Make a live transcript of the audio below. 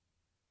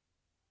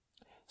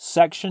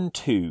Section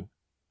 2.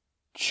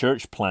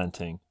 Church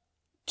planting.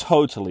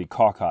 Totally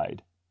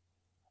cockeyed.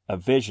 A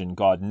vision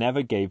God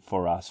never gave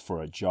for us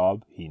for a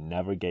job He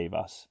never gave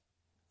us.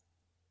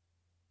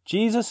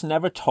 Jesus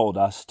never told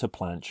us to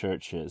plant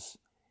churches.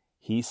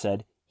 He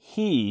said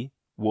He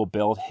will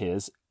build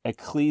His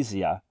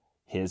ecclesia,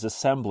 His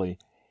assembly.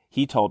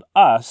 He told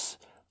us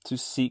to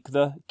seek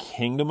the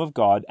kingdom of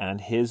God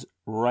and His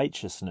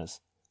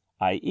righteousness,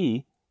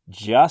 i.e.,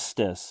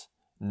 justice,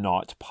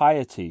 not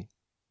piety.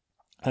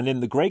 And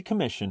in the Great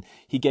Commission,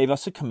 He gave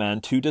us a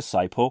command to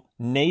disciple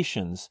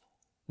nations,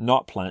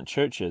 not plant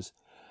churches.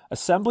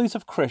 Assemblies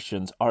of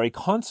Christians are a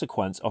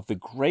consequence of the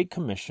Great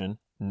Commission,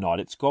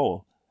 not its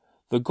goal.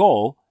 The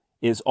goal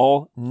is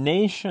all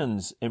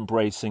nations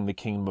embracing the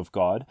kingdom of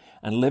God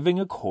and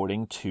living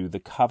according to the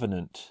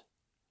covenant.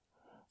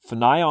 For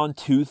nigh on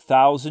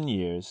 2,000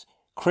 years,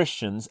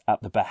 Christians,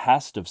 at the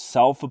behest of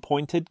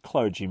self-appointed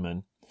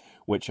clergymen,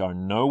 which are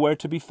nowhere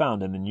to be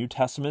found in the New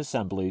Testament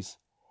assemblies,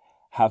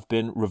 have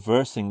been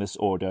reversing this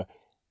order,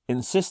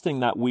 insisting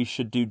that we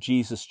should do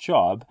Jesus'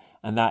 job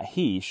and that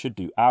He should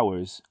do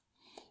ours.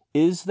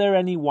 Is there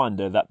any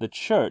wonder that the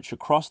church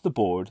across the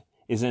board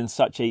is in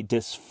such a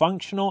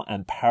dysfunctional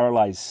and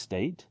paralyzed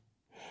state?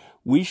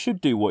 We should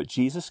do what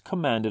Jesus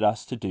commanded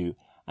us to do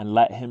and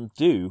let Him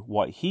do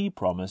what He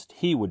promised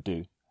He would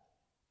do.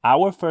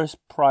 Our first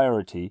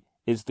priority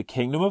is the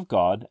kingdom of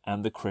God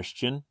and the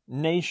Christian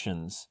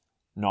nations,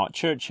 not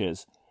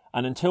churches.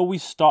 And until we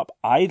stop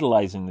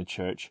idolizing the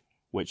church,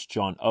 which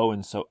John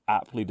Owen so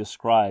aptly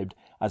described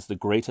as the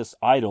greatest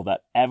idol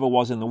that ever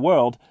was in the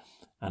world,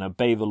 and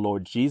obey the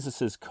Lord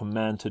Jesus'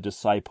 command to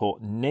disciple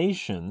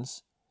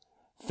nations,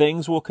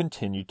 things will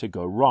continue to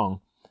go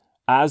wrong,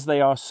 as they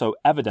are so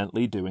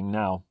evidently doing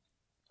now.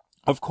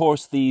 Of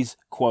course, these,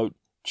 quote,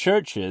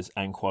 churches,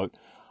 end quote,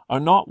 are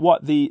not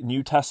what the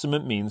New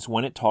Testament means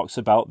when it talks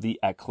about the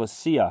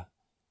ecclesia.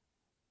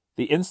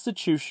 The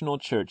institutional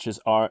churches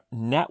are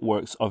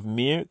networks of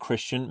mere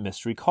Christian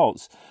mystery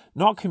cults,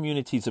 not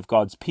communities of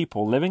God's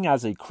people living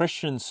as a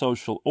Christian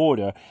social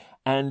order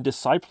and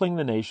discipling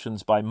the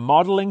nations by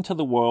modeling to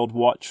the world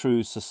what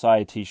true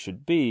society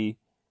should be.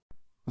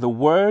 The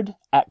word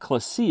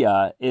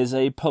ecclesia is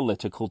a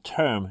political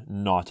term,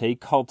 not a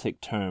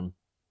cultic term.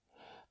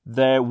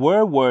 There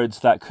were words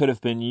that could have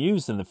been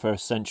used in the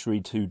first century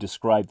to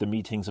describe the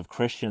meetings of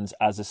Christians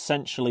as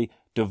essentially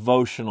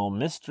devotional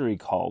mystery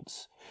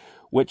cults,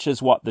 which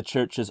is what the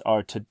churches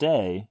are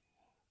today,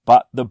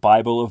 but the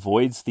Bible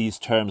avoids these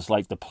terms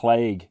like the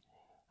plague,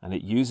 and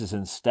it uses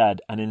instead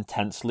an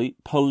intensely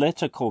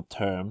political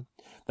term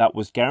that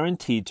was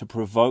guaranteed to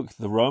provoke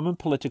the Roman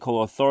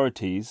political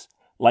authorities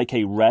like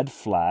a red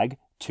flag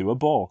to a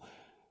bull.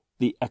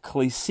 The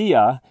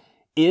ecclesia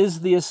is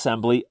the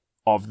assembly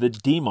of the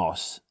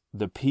demos,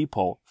 the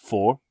people,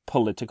 for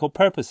political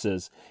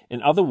purposes.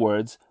 In other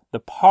words, the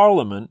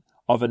parliament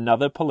of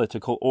another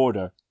political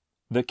order,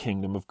 the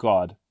kingdom of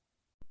God.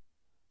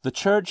 The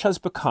church has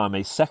become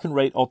a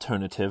second-rate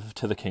alternative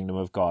to the kingdom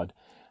of God,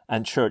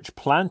 and church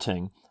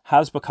planting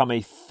has become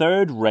a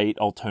third-rate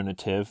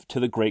alternative to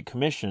the Great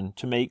Commission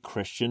to make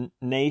Christian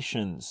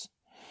nations.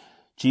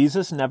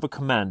 Jesus never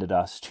commanded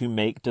us to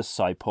make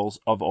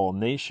disciples of all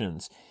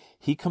nations.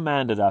 He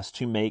commanded us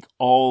to make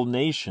all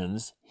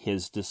nations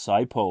His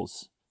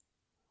disciples.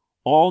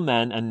 All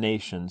men and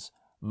nations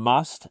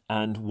must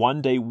and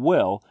one day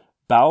will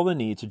bow the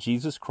knee to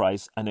Jesus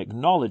Christ and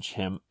acknowledge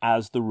Him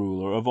as the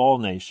ruler of all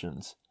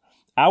nations.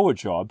 Our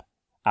job,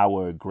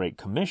 our Great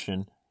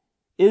Commission,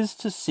 is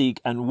to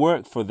seek and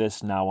work for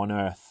this now on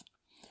earth.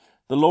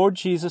 The Lord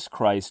Jesus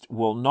Christ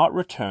will not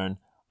return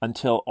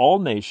until all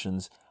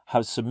nations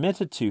have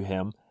submitted to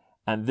Him,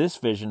 and this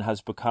vision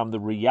has become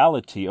the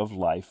reality of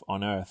life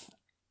on earth.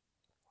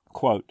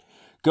 Quote,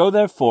 "Go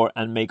therefore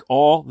and make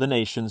all the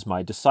nations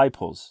my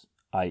disciples,"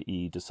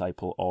 i.e.,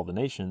 disciple all the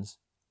nations,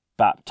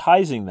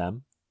 "baptizing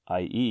them,"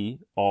 i.e.,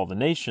 all the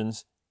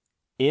nations,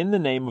 "in the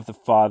name of the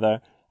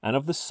Father and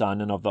of the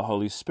Son and of the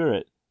Holy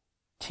Spirit,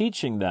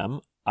 teaching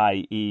them,"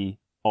 i.e.,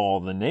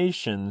 all the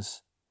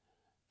nations,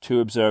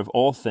 "to observe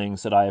all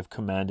things that I have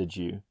commanded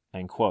you."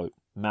 End quote.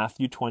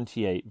 Matthew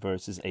 28,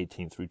 verses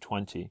 18 through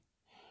 20.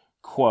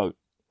 Quote,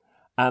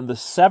 "And the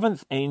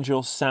seventh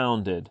angel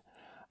sounded,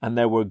 and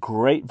there were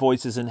great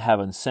voices in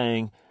heaven,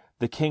 saying,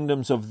 The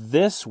kingdoms of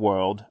this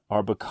world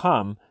are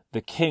become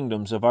the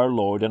kingdoms of our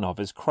Lord and of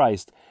His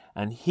Christ,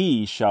 and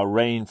He shall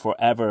reign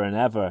forever and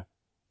ever."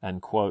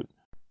 End quote.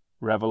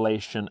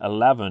 Revelation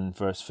 11,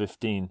 verse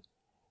 15.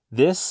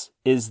 This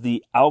is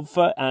the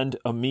Alpha and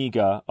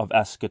Omega of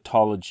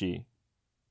eschatology.